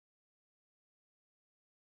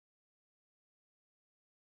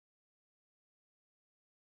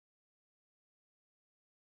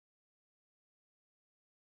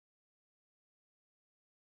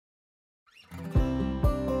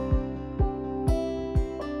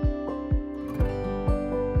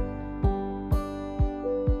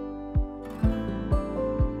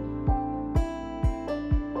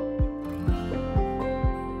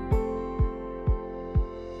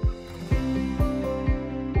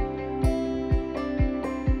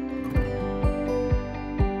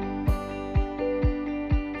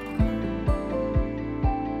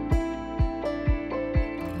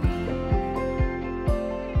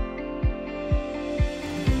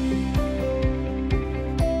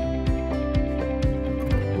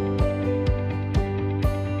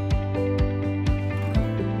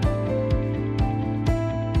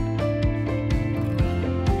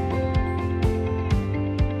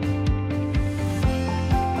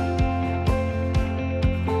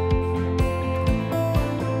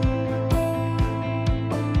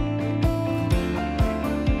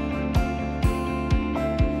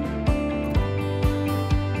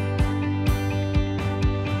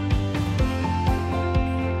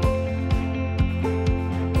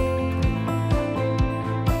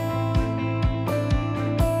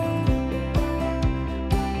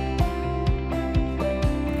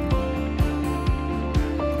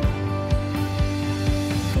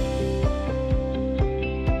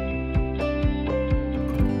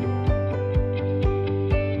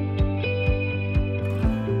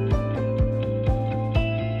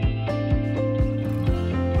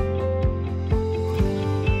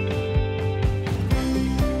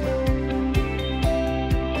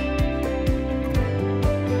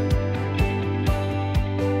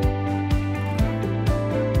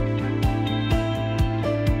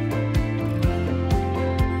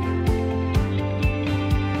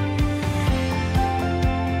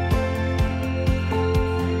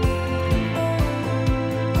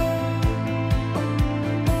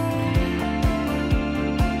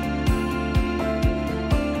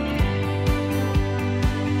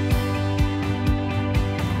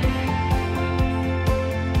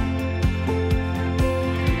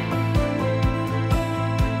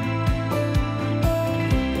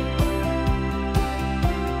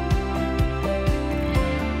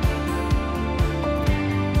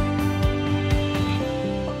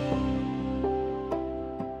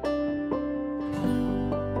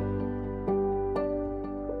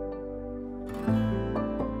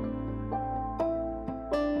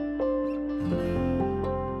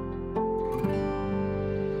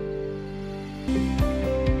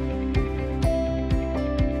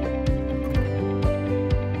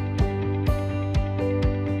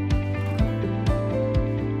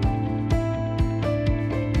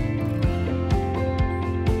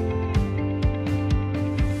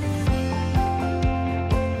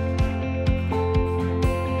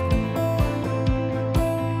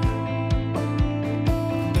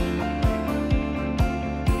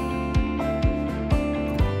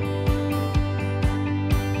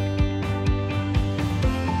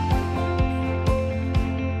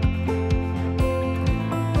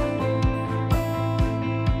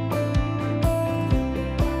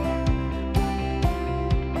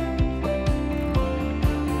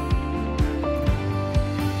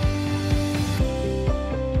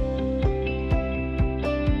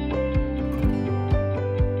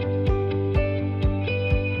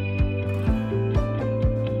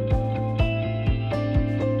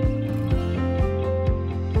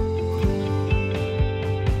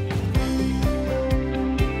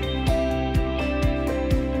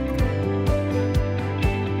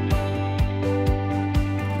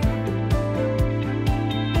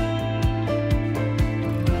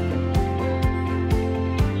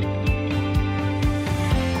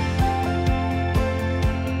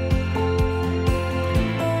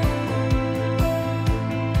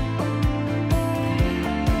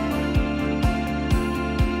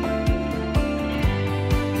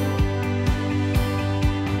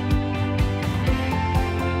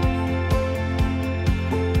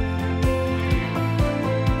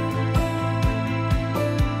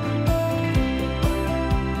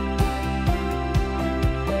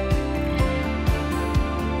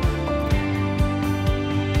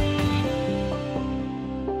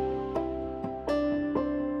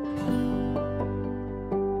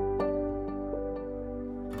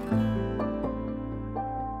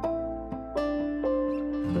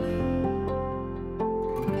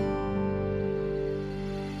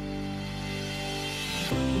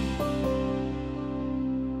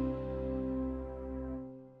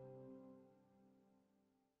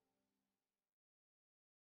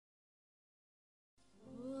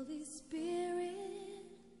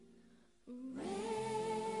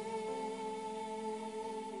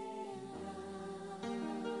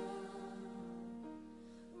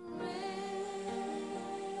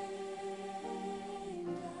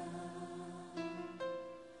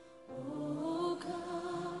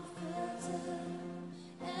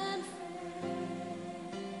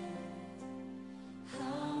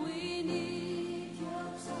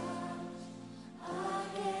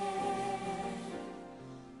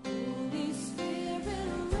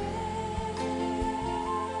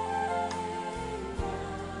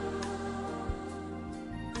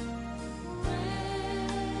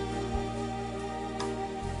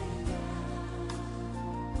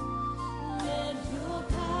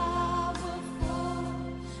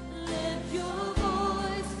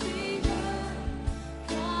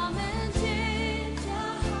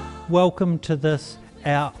Welcome to this,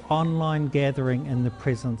 our online gathering in the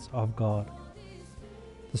presence of God.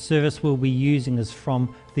 The service we'll be using is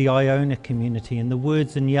from the Iona community, and the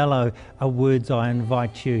words in yellow are words I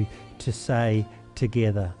invite you to say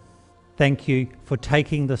together. Thank you for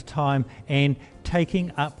taking this time and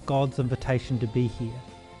taking up God's invitation to be here.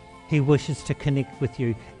 He wishes to connect with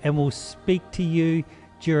you and will speak to you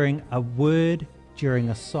during a word, during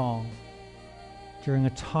a song, during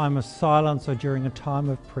a time of silence, or during a time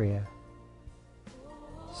of prayer.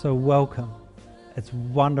 So welcome. It's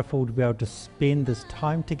wonderful to be able to spend this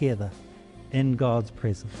time together in God's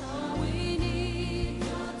presence.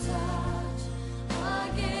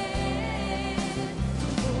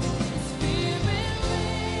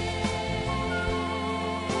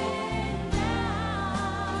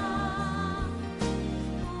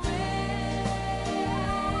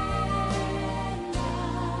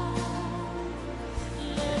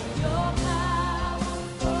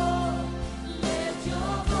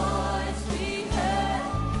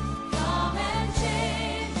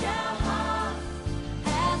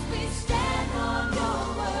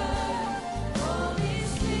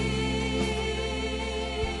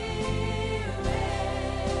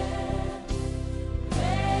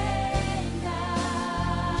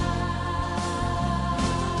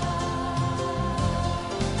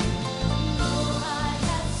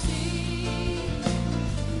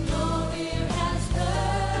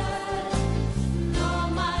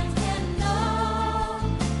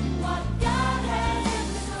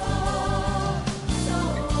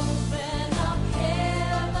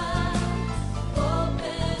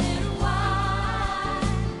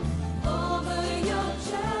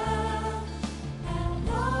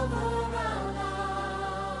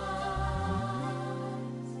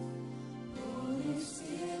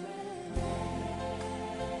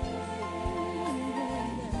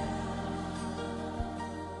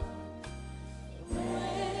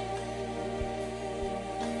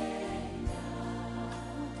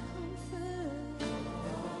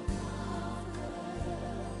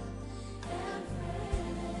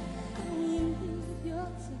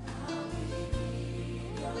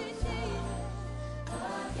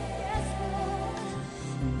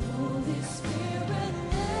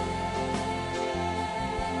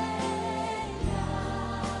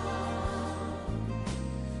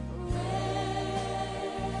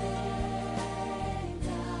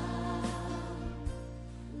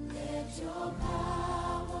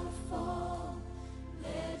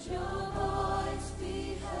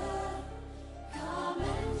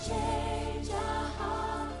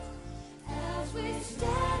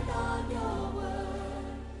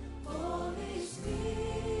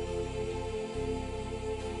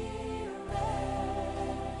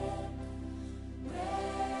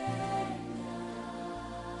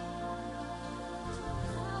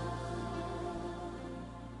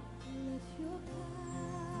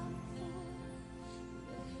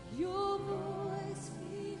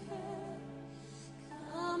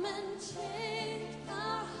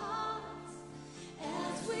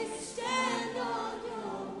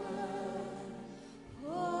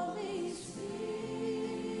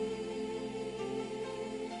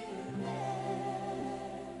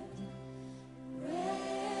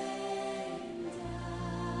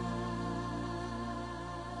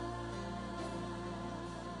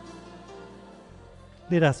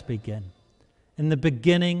 Let us begin. In the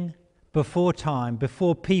beginning, before time,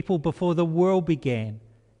 before people, before the world began,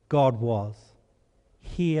 God was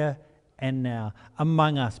here and now,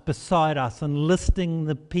 among us, beside us, enlisting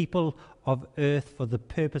the people of earth for the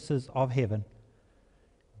purposes of heaven.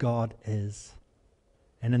 God is.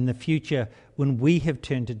 And in the future, when we have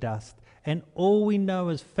turned to dust and all we know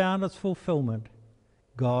has found its fulfillment,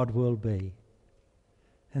 God will be.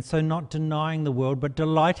 And so not denying the world, but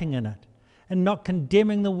delighting in it, and not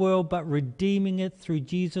condemning the world, but redeeming it through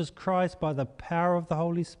Jesus Christ by the power of the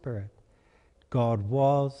Holy Spirit. God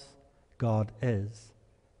was, God is,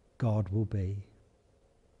 God will be.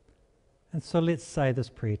 And so let's say this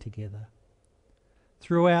prayer together.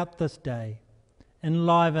 Throughout this day,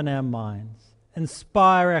 enliven our minds,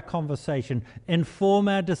 inspire our conversation, inform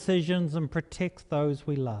our decisions, and protect those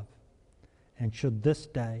we love. And should this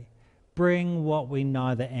day bring what we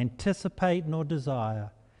neither anticipate nor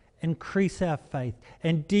desire, increase our faith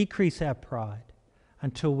and decrease our pride,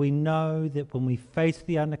 until we know that when we face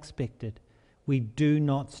the unexpected, we do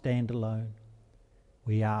not stand alone.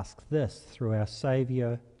 We ask this through our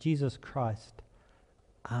Saviour, Jesus Christ.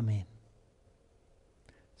 Amen.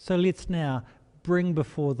 So let's now bring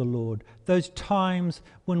before the Lord those times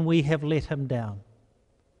when we have let him down,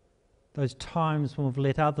 those times when we've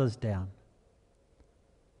let others down,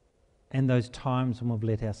 and those times when we've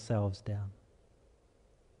let ourselves down.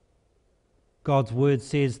 God's word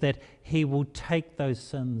says that he will take those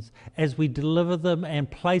sins as we deliver them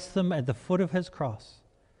and place them at the foot of his cross,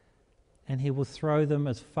 and he will throw them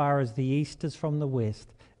as far as the east is from the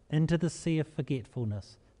west into the sea of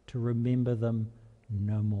forgetfulness to remember them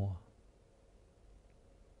no more.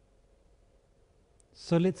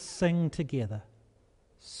 So let's sing together,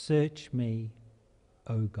 "Search me,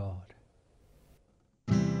 O God."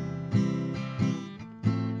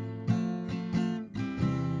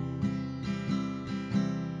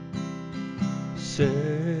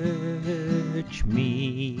 Search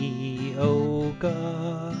me, O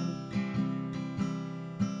God,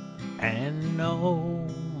 and know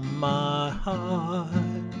my heart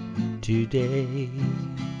today.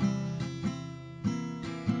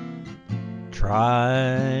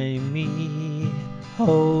 Try me,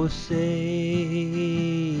 O Savior,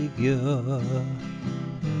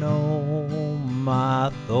 know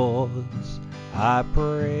my thoughts, I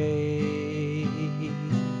pray.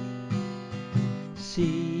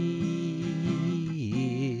 See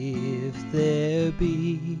if there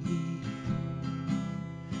be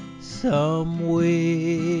some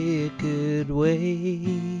wicked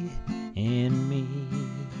way in me.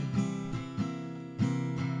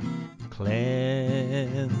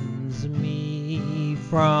 Cleanse me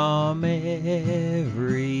from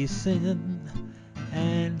every sin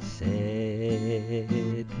and set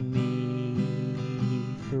me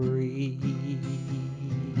free.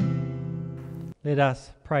 Let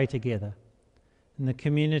us pray together in the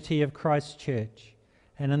community of Christ's Church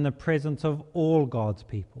and in the presence of all God's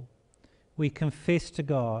people. We confess to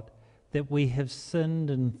God that we have sinned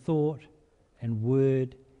in thought and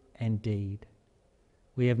word and deed.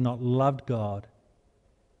 We have not loved God,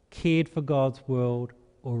 cared for God's world,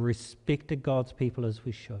 or respected God's people as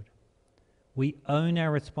we should. We own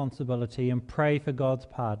our responsibility and pray for God's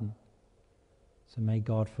pardon. So may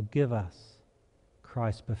God forgive us,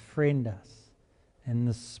 Christ befriend us, and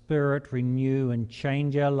the Spirit renew and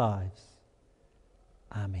change our lives.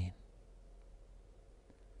 Amen.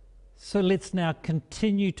 So let's now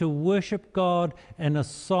continue to worship God in a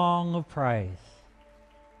song of praise.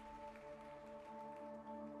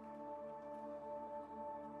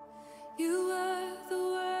 You were the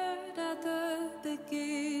Word at the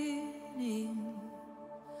beginning,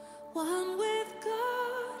 one with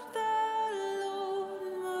God the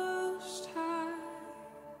Lord Most High.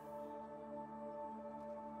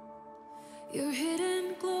 Your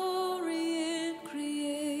hidden glory in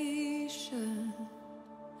creation,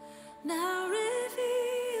 now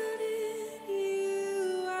revealed in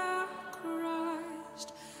you, our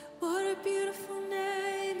Christ. What a beautiful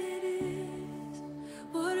name it is.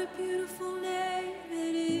 What a beautiful name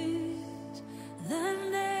it is. The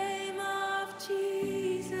name of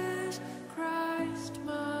Jesus Christ,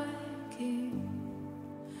 my King.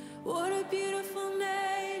 What a beautiful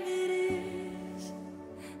name it is.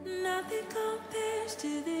 Nothing compares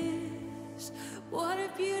to this. What a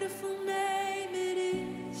beautiful name it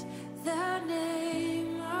is. The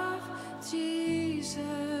name of Jesus.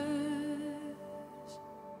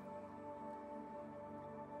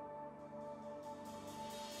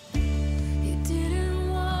 You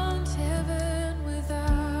didn't want heaven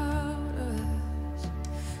without us.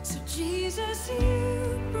 So Jesus,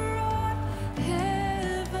 you brought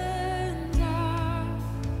heaven down.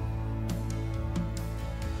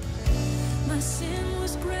 My sin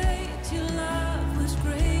was great, your love was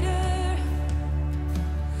greater.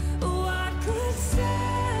 What could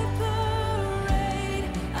separate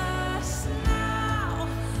us now?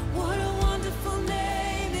 What a wonderful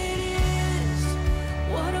name it is.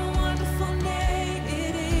 What a wonderful name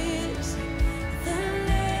it is. The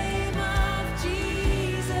name of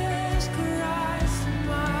Jesus Christ,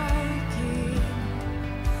 my King.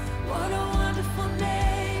 What a wonderful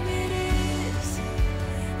name it is.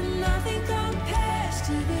 Nothing compares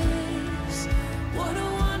to this. What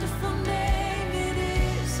a wonderful name it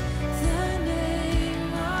is. The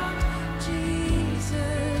name of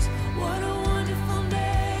Jesus. What a wonderful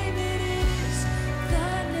name it is.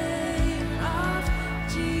 The name of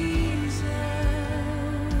Jesus.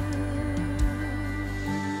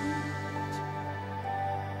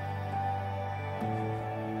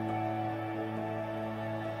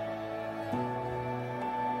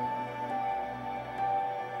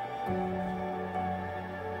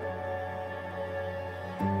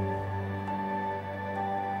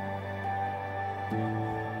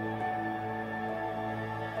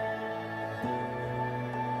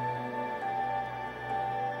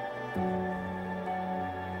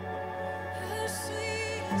 How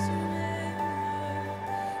sweet is your name,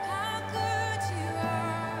 how good you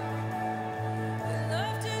are.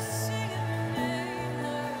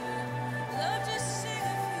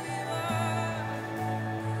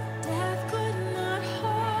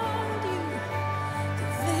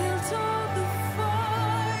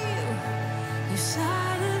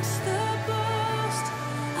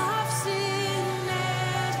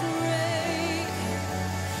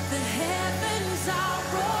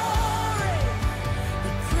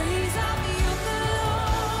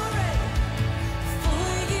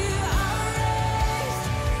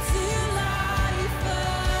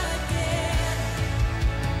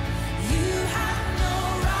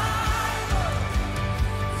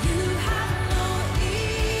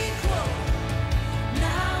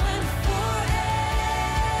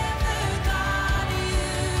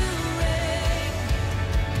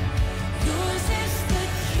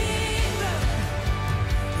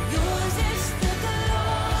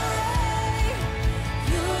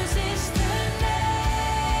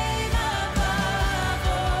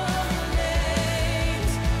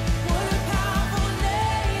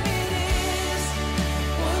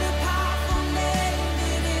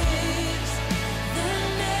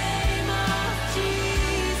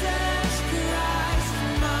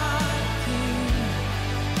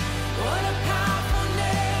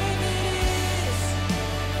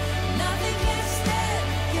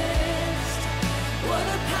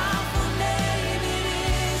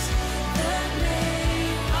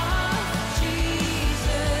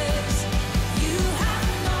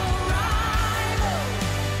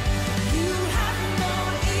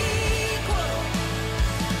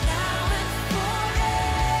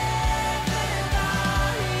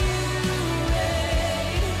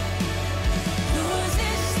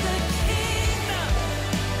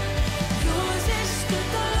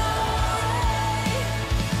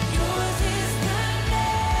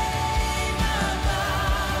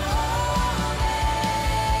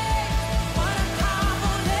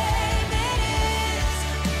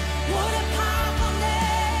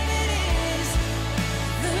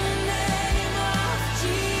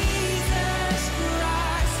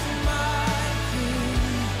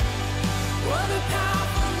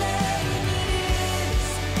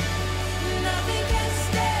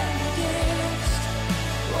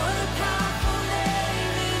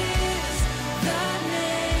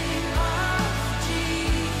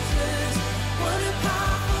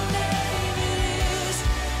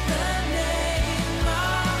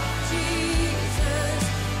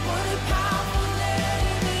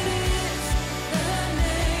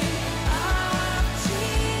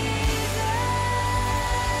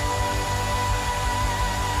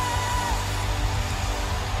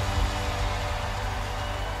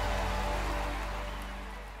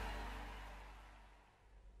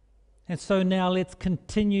 And so now let's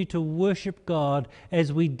continue to worship God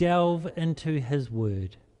as we delve into his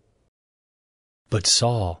word. But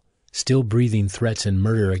Saul, still breathing threats and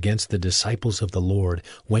murder against the disciples of the Lord,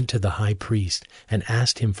 went to the high priest and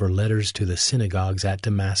asked him for letters to the synagogues at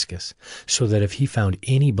Damascus, so that if he found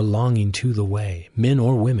any belonging to the way, men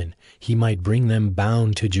or women, he might bring them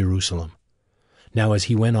bound to Jerusalem. Now as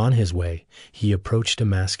he went on his way, he approached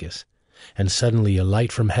Damascus, and suddenly a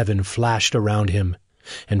light from heaven flashed around him,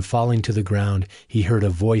 and falling to the ground, he heard a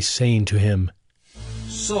voice saying to him,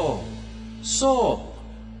 Saul, Saul,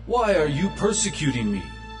 why are you persecuting me?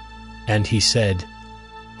 And he said,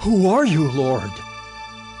 Who are you, Lord?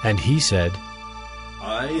 And he said,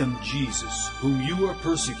 I am Jesus, whom you are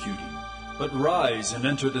persecuting. But rise and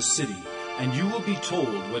enter the city, and you will be told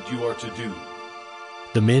what you are to do.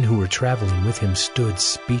 The men who were traveling with him stood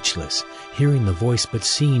speechless, hearing the voice but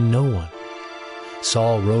seeing no one.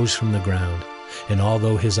 Saul rose from the ground, and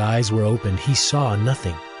although his eyes were opened, he saw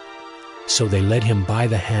nothing. So they led him by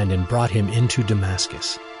the hand and brought him into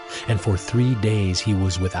Damascus. And for 3 days he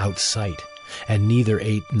was without sight, and neither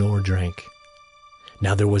ate nor drank.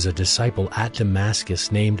 Now there was a disciple at Damascus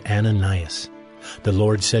named Ananias. The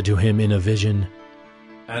Lord said to him in a vision,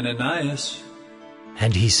 Ananias.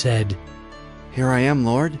 And he said, Here I am,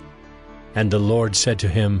 Lord. And the Lord said to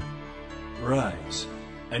him, Rise,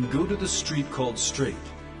 and go to the street called Straight,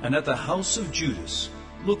 and at the house of Judas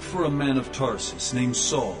look for a man of Tarsus named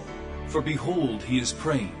Saul, for behold, he is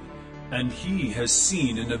praying. And he has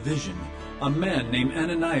seen in a vision a man named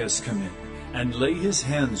Ananias come in, and lay his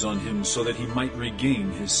hands on him so that he might regain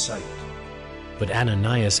his sight. But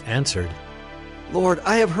Ananias answered, Lord,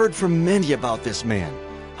 I have heard from many about this man,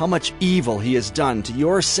 how much evil he has done to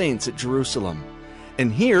your saints at Jerusalem.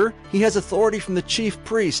 And here he has authority from the chief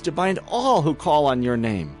priest to bind all who call on your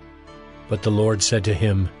name. But the Lord said to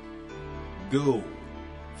him, Go,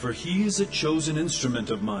 for he is a chosen instrument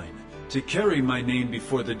of mine, to carry my name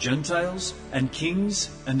before the Gentiles and kings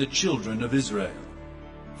and the children of Israel.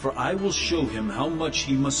 For I will show him how much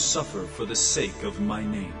he must suffer for the sake of my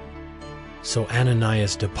name. So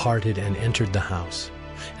Ananias departed and entered the house.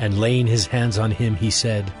 And laying his hands on him, he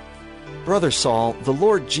said, Brother Saul, the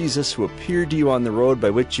Lord Jesus, who appeared to you on the road by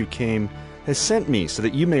which you came, has sent me so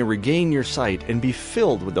that you may regain your sight and be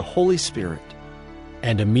filled with the Holy Spirit.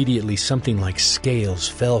 And immediately something like scales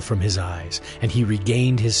fell from his eyes, and he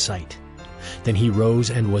regained his sight. Then he rose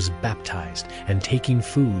and was baptized, and taking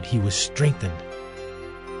food he was strengthened.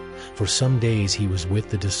 For some days he was with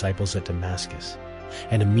the disciples at Damascus,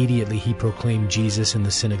 and immediately he proclaimed Jesus in the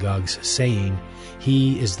synagogues, saying,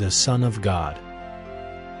 He is the Son of God.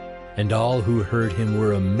 And all who heard him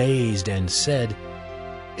were amazed and said,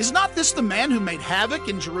 Is not this the man who made havoc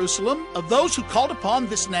in Jerusalem of those who called upon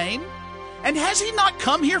this name? And has he not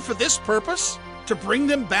come here for this purpose, to bring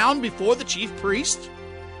them bound before the chief priest?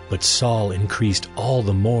 But Saul increased all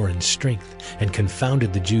the more in strength, and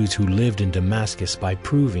confounded the Jews who lived in Damascus by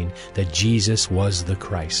proving that Jesus was the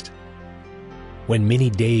Christ. When many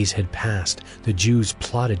days had passed, the Jews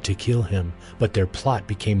plotted to kill him, but their plot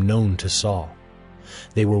became known to Saul.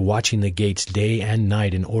 They were watching the gates day and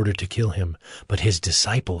night in order to kill him, but his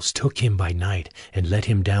disciples took him by night and let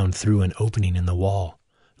him down through an opening in the wall,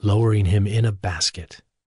 lowering him in a basket.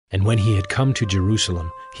 And when he had come to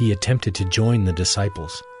Jerusalem, he attempted to join the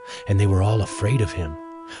disciples, and they were all afraid of him,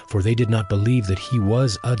 for they did not believe that he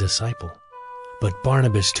was a disciple. But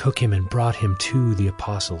Barnabas took him and brought him to the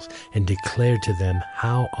apostles, and declared to them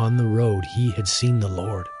how on the road he had seen the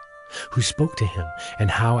Lord, who spoke to him, and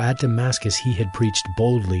how at Damascus he had preached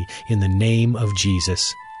boldly in the name of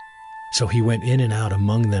Jesus. So he went in and out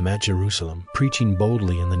among them at Jerusalem, preaching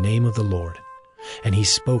boldly in the name of the Lord. And he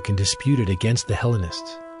spoke and disputed against the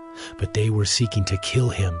Hellenists, but they were seeking to kill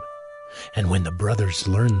him. And when the brothers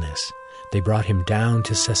learned this, they brought him down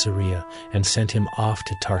to Caesarea and sent him off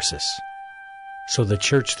to Tarsus. So the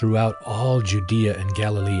church throughout all Judea and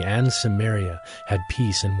Galilee and Samaria had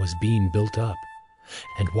peace and was being built up.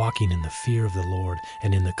 And walking in the fear of the Lord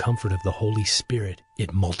and in the comfort of the Holy Spirit,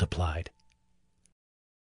 it multiplied.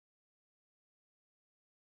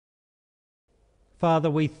 Father,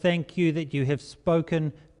 we thank you that you have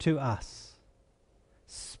spoken to us.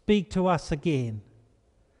 Speak to us again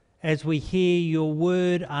as we hear your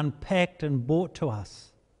word unpacked and brought to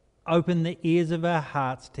us. Open the ears of our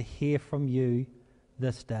hearts to hear from you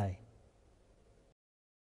this day.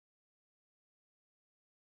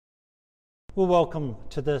 Well, welcome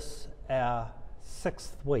to this, our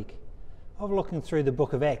 6th week of looking through the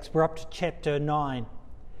book of Acts. We're up to chapter 9.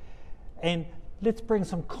 And let's bring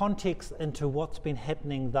some context into what's been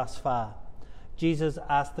happening thus far. Jesus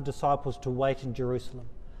asked the disciples to wait in Jerusalem.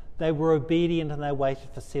 They were obedient and they waited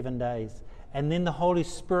for 7 days. And then the Holy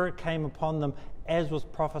Spirit came upon them, as was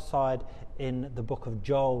prophesied in the book of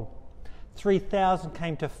Joel. 3,000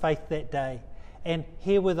 came to faith that day. And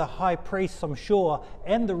here were the high priests, I'm sure,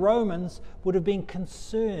 and the Romans would have been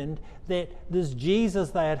concerned that this Jesus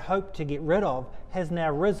they had hoped to get rid of has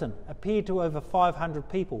now risen, appeared to over 500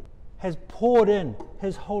 people, has poured in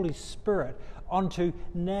his Holy Spirit onto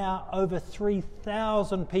now over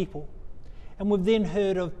 3,000 people. And we've then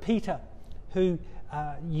heard of Peter, who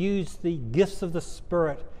used the gifts of the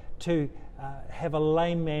Spirit to have a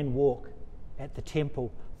lame man walk at the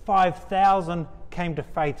temple. 5,000 came to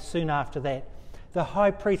faith soon after that. The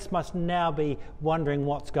high priest must now be wondering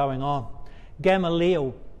what's going on.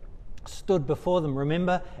 Gamaliel stood before them,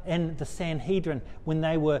 remember, in the Sanhedrin when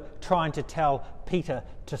they were trying to tell Peter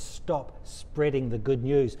to stop spreading the good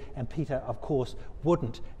news. And Peter, of course,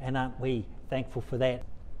 wouldn't, and aren't we thankful for that?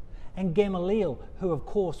 And Gamaliel, who of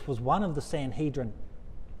course was one of the Sanhedrin,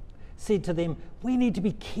 said to them, we need to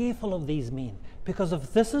be careful of these men, because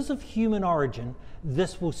if this is of human origin,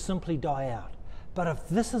 this will simply die out. But if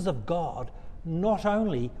this is of God, not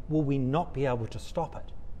only will we not be able to stop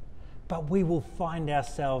it, but we will find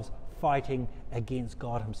ourselves fighting against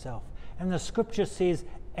God himself. And the scripture says,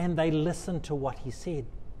 and they listened to what he said.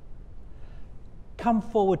 Come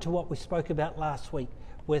forward to what we spoke about last week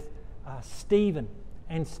with Stephen,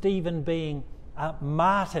 and Stephen being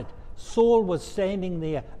martyred. Saul was standing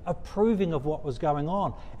there approving of what was going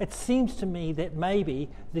on. It seems to me that maybe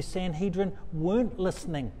the Sanhedrin weren't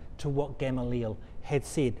listening to what Gamaliel had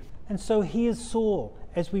said. And so here's Saul,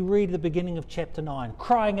 as we read at the beginning of chapter 9,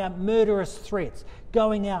 crying out murderous threats,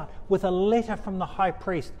 going out with a letter from the high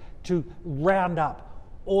priest to round up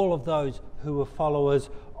all of those who were followers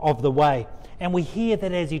of the way. And we hear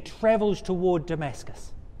that as he travels toward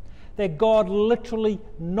Damascus, that God literally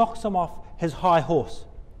knocks him off his high horse.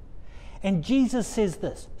 And Jesus says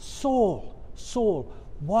this, Saul, Saul,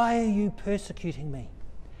 why are you persecuting me?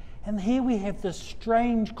 And here we have this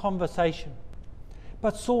strange conversation.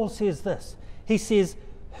 But Saul says this, he says,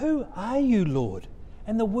 who are you, Lord?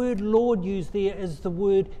 And the word Lord used there is the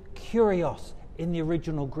word kurios in the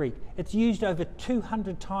original Greek. It's used over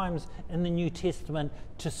 200 times in the New Testament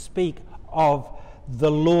to speak of the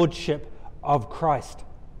lordship of Christ.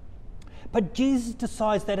 But Jesus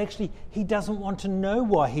decides that actually he doesn't want to know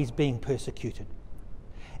why he's being persecuted.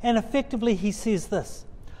 And effectively he says this,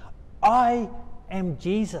 I am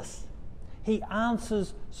Jesus. He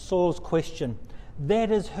answers Saul's question.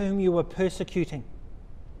 That is whom you are persecuting.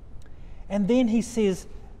 And then he says,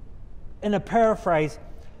 in a paraphrase,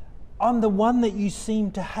 I'm the one that you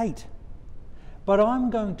seem to hate. But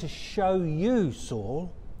I'm going to show you,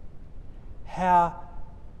 Saul, how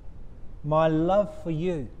my love for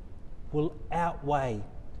you will outweigh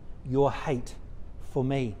your hate for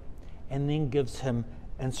me. And then gives him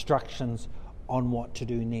instructions on what to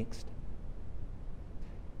do next.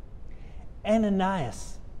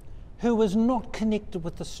 Ananias, who was not connected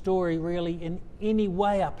with the story really in any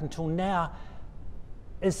way up until now,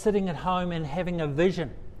 is sitting at home and having a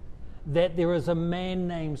vision that there is a man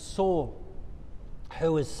named Saul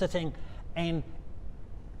who is sitting, and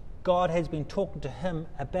God has been talking to him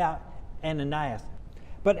about Ananias.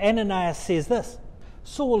 But Ananias says this,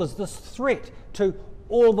 Saul is this threat to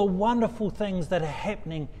all the wonderful things that are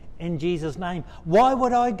happening in Jesus' name. Why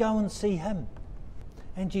would I go and see him?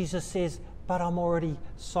 And Jesus says, but I'm already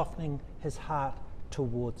softening his heart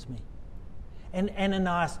towards me. And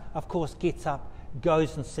Ananias, of course, gets up,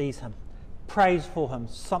 goes and sees him, prays for him,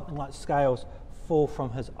 something like scales fall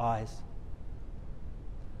from his eyes.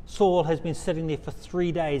 Saul has been sitting there for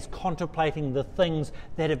 3 days contemplating the things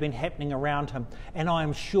that have been happening around him, and I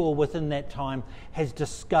am sure within that time has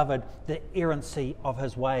discovered the errancy of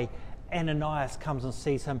his way. Ananias comes and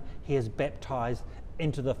sees him. He is baptized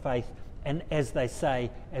into the faith. And as they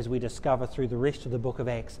say, as we discover through the rest of the book of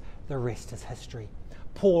Acts, the rest is history.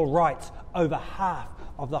 Paul writes over half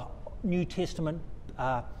of the New Testament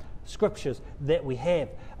scriptures that we have.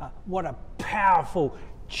 What a powerful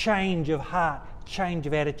change of heart, change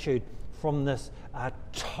of attitude from this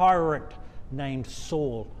tyrant named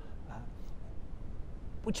Saul.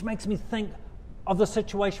 Which makes me think of the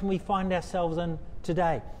situation we find ourselves in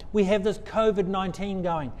today. We have this COVID-19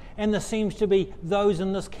 going, and there seems to be those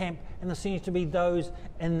in this camp, and there seems to be those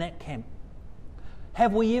in that camp.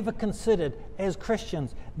 Have we ever considered as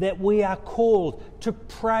Christians that we are called to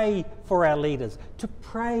pray for our leaders, to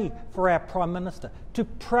pray for our Prime Minister, to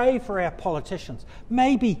pray for our politicians?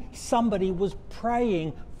 Maybe somebody was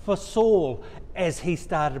praying for Saul as he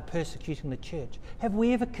started persecuting the church? Have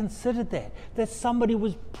we ever considered that? That somebody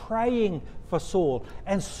was praying for Saul,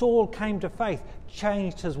 and Saul came to faith,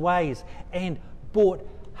 changed his ways, and brought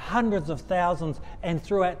hundreds of thousands, and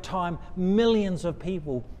throughout time, millions of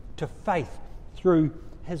people to faith through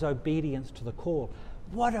his obedience to the call.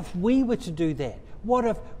 What if we were to do that? What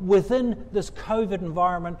if within this COVID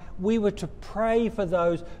environment we were to pray for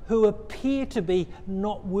those who appear to be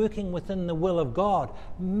not working within the will of God?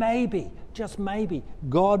 Maybe, just maybe,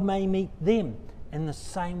 God may meet them in the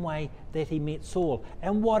same way that he met Saul.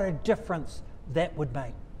 And what a difference that would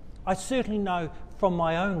make. I certainly know from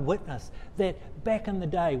my own witness that back in the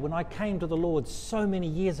day when I came to the Lord so many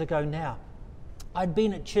years ago now, I'd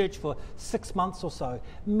been at church for 6 months or so,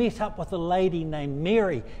 met up with a lady named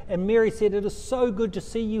Mary, and Mary said, "It is so good to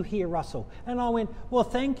see you here, Russell." And I went, "Well,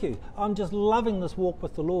 thank you. I'm just loving this walk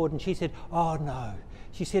with the Lord." And she said, "Oh, no."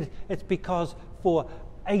 She said, "It's because for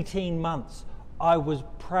 18 months I was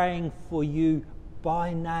praying for you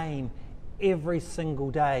by name every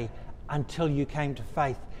single day until you came to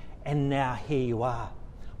faith, and now here you are."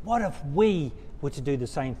 What if we were to do the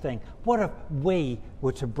same thing? What if we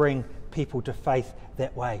were to bring people to faith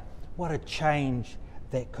that way? What a change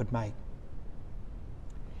that could make.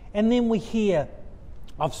 And then we hear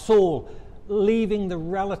of Saul leaving the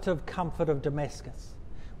relative comfort of Damascus,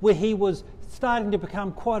 where he was starting to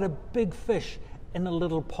become quite a big fish in a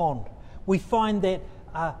little pond. We find that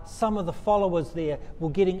some of the followers there were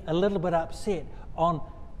getting a little bit upset on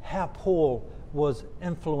how Paul was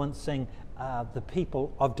influencing the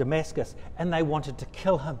people of Damascus, and they wanted to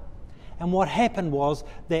kill him. And what happened was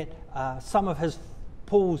that some of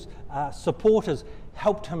Paul's supporters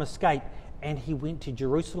helped him escape, and he went to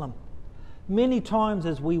Jerusalem. Many times,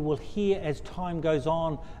 as we will hear as time goes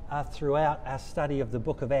on throughout our study of the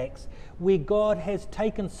book of Acts, where God has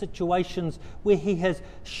taken situations where he has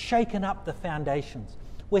shaken up the foundations,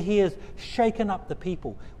 where he has shaken up the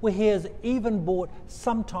people, where he has even brought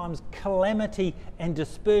sometimes calamity and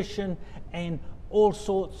dispersion and all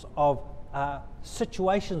sorts of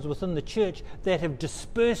situations within the church that have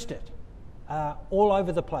dispersed it all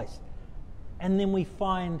over the place. And then we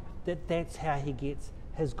find that that's how he gets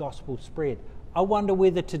his gospel spread. I wonder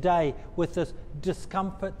whether today, with this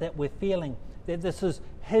discomfort that we're feeling, that this is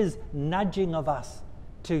his nudging of us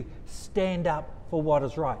to stand up for what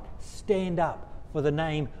is right, stand up for the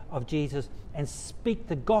name of Jesus, and speak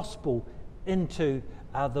the gospel into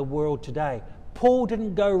the world today. Paul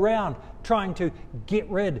didn't go around trying to get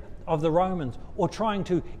rid of the Romans or trying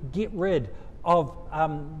to get rid of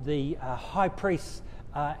the high priests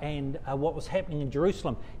and what was happening in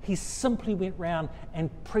Jerusalem. He simply went round and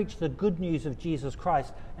preached the good news of Jesus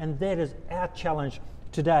Christ, and that is our challenge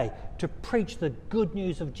today, to preach the good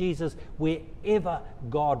news of Jesus wherever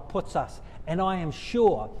God puts us. And I am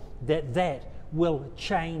sure that that will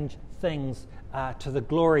change things to the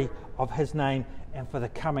glory of his name and for the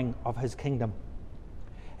coming of his kingdom.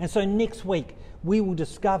 And so next week we will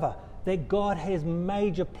discover that God has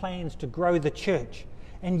major plans to grow the church,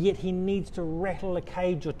 and yet he needs to rattle a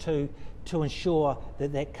cage or two to ensure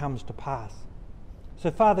that that comes to pass. So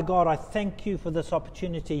Father God, I thank you for this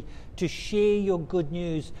opportunity to share your good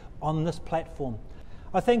news on this platform.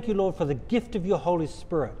 I thank you, Lord, for the gift of your Holy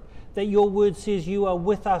Spirit, that your word says you are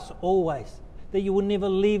with us always, that you will never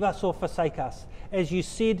leave us or forsake us. As you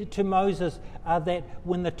said to Moses, that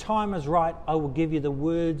when the time is right, I will give you the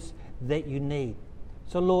words that you need.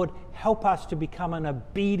 So Lord, help us to become an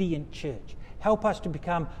obedient church. Help us to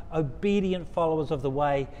become obedient followers of the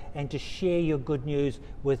way and to share your good news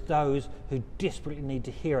with those who desperately need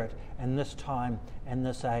to hear it in this time and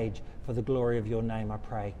this age. For the glory of your name, I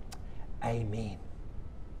pray. Amen.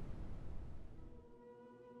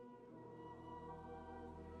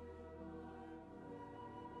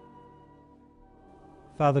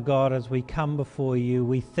 Father God, as we come before you,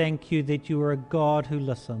 we thank you that you are a God who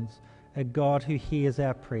listens, a God who hears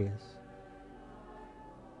our prayers.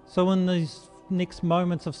 So in these next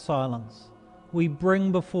moments of silence, we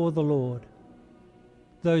bring before the Lord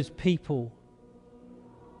those people,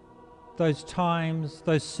 those times,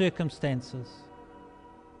 those circumstances,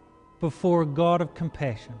 before a God of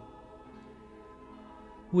compassion.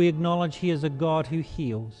 We acknowledge he is a God who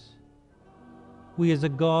heals. He is a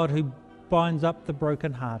God who binds up the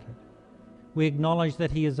brokenhearted. We acknowledge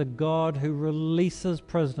that he is a God who releases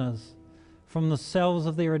prisoners from the cells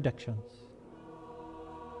of their addictions.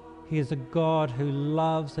 He is a God who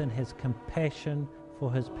loves and has compassion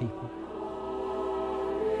for his people.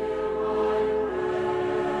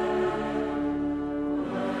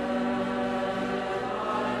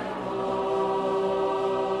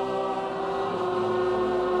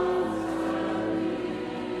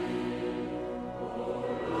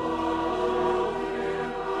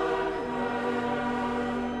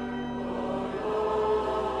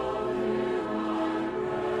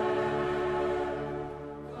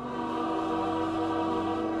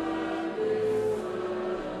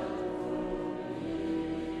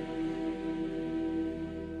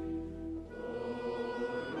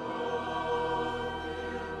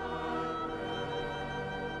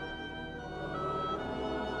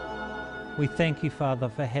 We thank you, Father,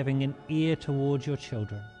 for having an ear towards your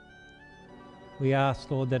children. We ask,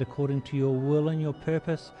 Lord, that according to your will and your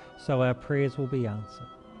purpose, so our prayers will be answered.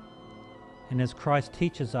 And as Christ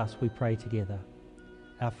teaches us, we pray together.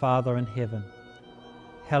 Our Father in heaven,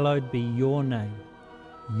 hallowed be your name.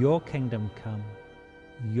 Your kingdom come.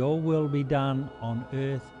 Your will be done on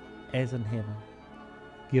earth as in heaven.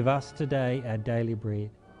 Give us today our daily bread.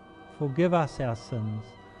 Forgive us our sins,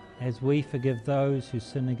 as we forgive those who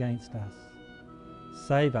sin against us.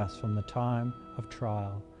 Save us from the time of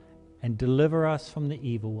trial, and deliver us from the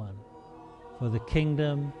evil one. For the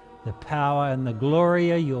kingdom, the power, and the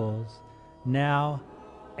glory are yours, now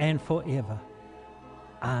and forever.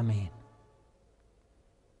 Amen.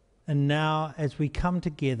 And now, as we come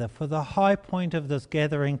together for the high point of this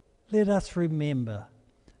gathering, let us remember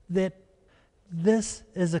that this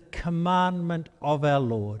is a commandment of our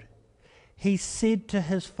Lord. He said to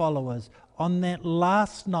his followers on that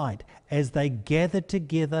last night as they gathered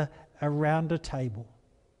together around a table,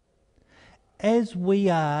 as we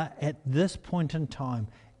are at this point in time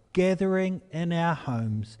gathering in our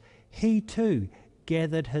homes, he too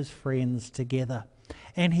gathered his friends together.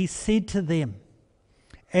 And he said to them,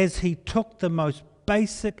 as he took the most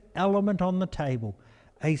basic element on the table,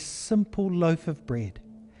 a simple loaf of bread,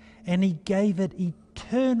 and he gave it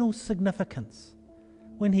eternal significance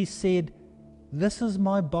when he said, "This is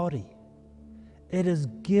my body. It is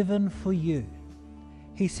given for you."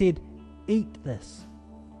 He said, "Eat this,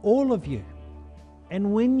 all of you,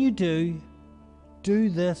 and when you do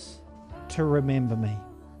this to remember me."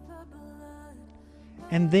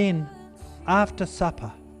 And then, after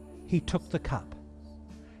supper, he took the cup,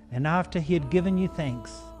 and after he had given you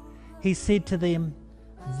thanks, he said to them,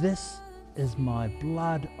 "This is my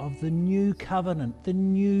blood of the new covenant, the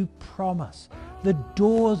new promise, the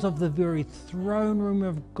doors of the very throne room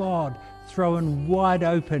of God thrown wide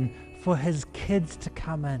open for his kids to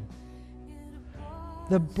come in.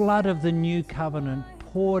 The blood of the new covenant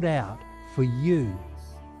poured out for you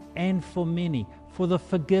and for many for the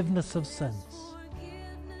forgiveness of sins."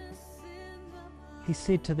 He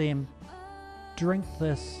said to them, "Drink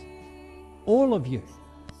this, all of you,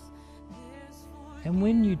 and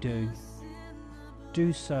when you do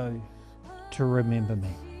so to remember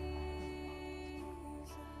me."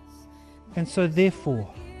 And so therefore,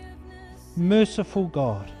 merciful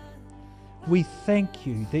God, we thank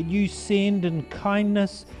you that you send in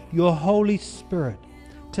kindness your Holy Spirit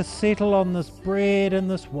to settle on this bread and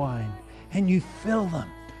this wine, and you fill them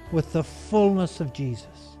with the fullness of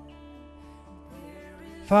Jesus.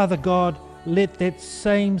 Father God, let that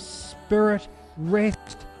same Spirit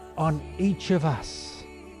rest on each of us.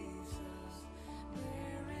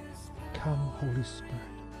 Come, Holy Spirit,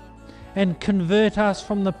 and convert us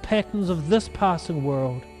from the patterns of this passing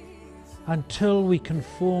world until we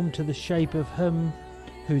conform to the shape of him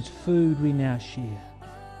whose food we now share.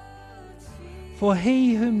 For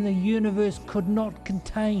he whom the universe could not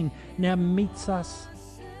contain now meets us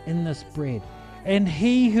in this bread, and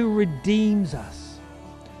he who redeems us,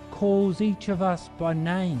 calls each of us by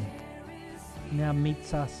name, now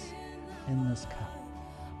meets us in this cup.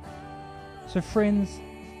 So friends,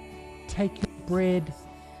 take your bread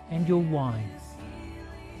and your wine,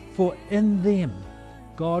 for in them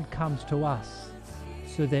God comes to us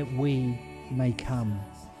so that we may come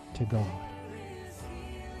to God.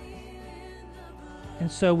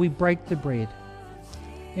 And so we break the bread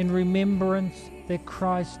in remembrance that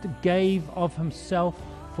Christ gave of himself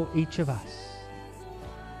for each of us.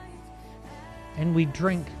 And we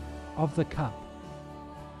drink of the cup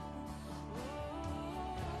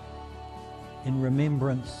in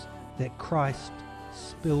remembrance that Christ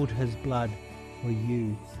spilled his blood for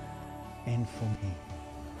you and for me.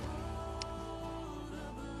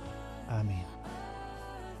 Amen.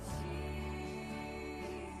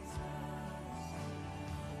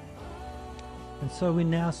 And so we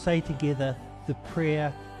now say together the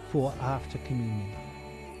prayer for after communion.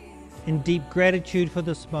 In deep gratitude for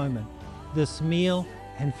this moment, this meal,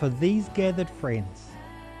 and for these gathered friends,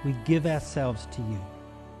 we give ourselves to you.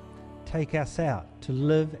 Take us out to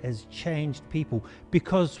live as changed people,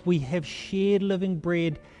 because we have shared living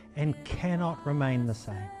bread and cannot remain the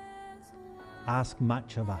same. Ask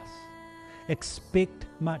much of us. Expect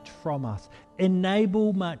much from us.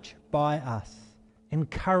 Enable much by us.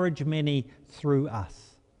 Encourage many through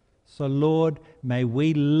us. So Lord, may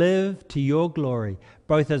we live to your glory,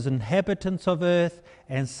 both as inhabitants of earth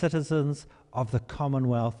and citizens of the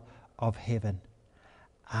commonwealth of heaven.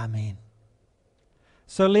 Amen.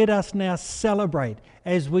 So let us now celebrate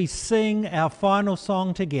as we sing our final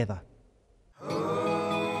song together.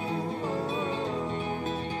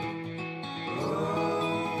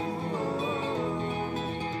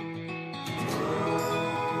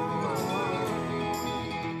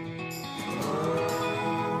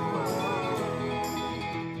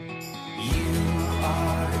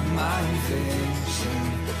 vision,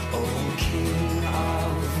 O King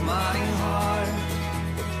of my heart.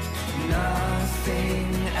 Nothing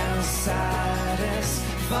else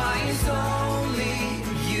satisfies, only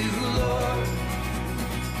you, Lord.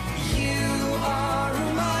 You are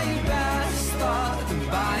my best thought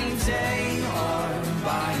by day or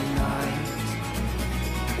by night.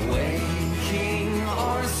 Waking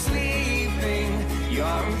or sleeping,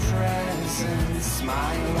 your presence,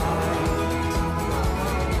 my light.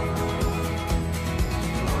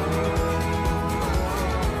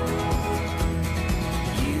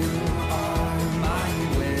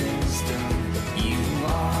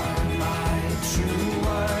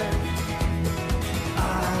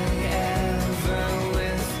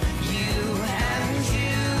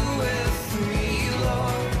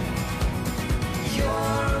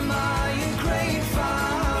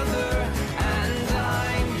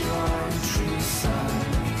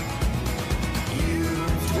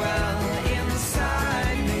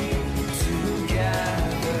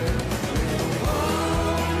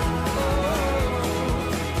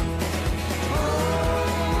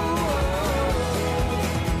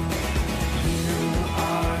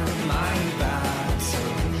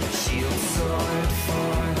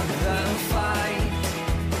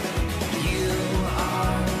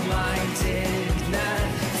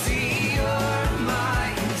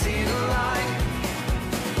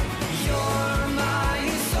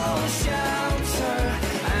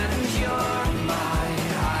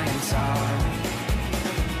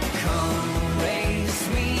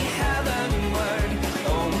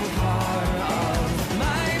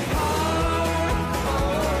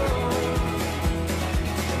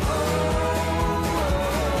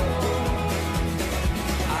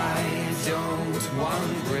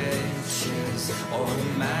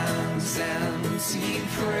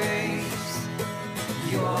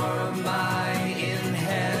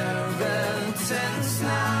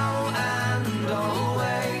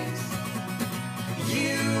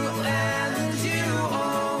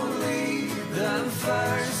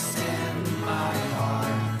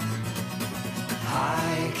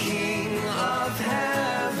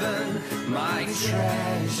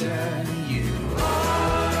 Treasure you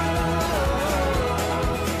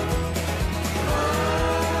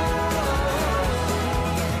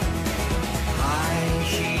High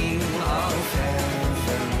King of heaven,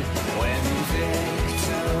 when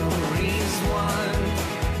victory's won,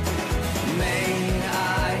 may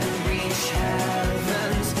I reach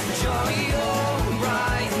heaven's joy, oh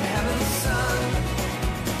bright heaven's sun.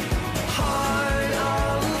 Heart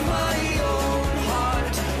of my own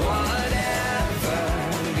heart, whatever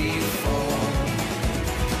before,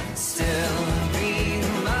 still be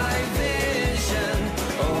my vision,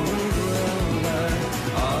 oh ruler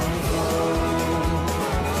of all.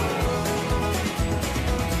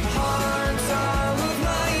 Heart of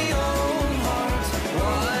my own heart,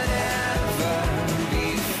 whatever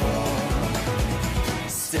before,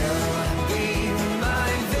 still be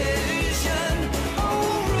my vision, oh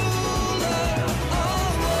ruler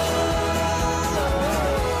of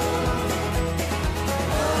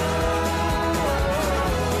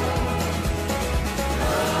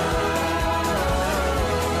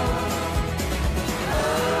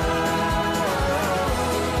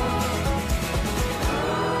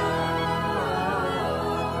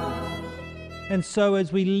And so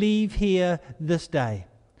as we leave here this day,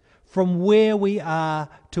 from where we are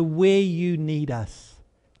to where you need us,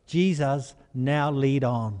 Jesus, now lead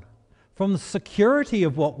on. From the security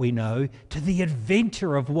of what we know to the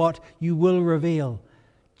adventure of what you will reveal,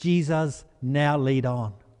 Jesus, now lead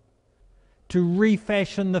on. To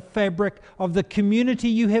refashion the fabric of the community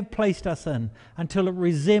you have placed us in until it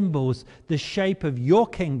resembles the shape of your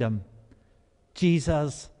kingdom,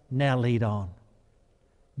 Jesus, now lead on.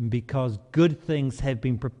 Because good things have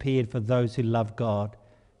been prepared for those who love God,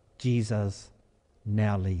 Jesus,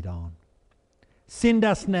 now lead on. Send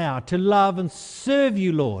us now to love and serve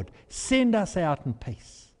you, Lord. Send us out in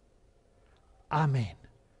peace. Amen.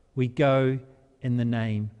 We go in the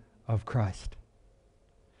name of Christ.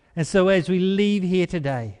 And so as we leave here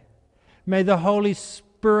today, may the Holy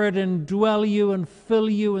Spirit indwell you and fill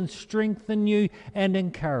you and strengthen you and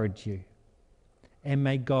encourage you. And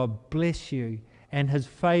may God bless you and his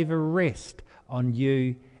favor rest on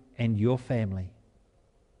you and your family.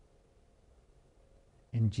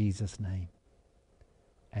 In Jesus' name,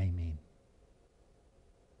 amen.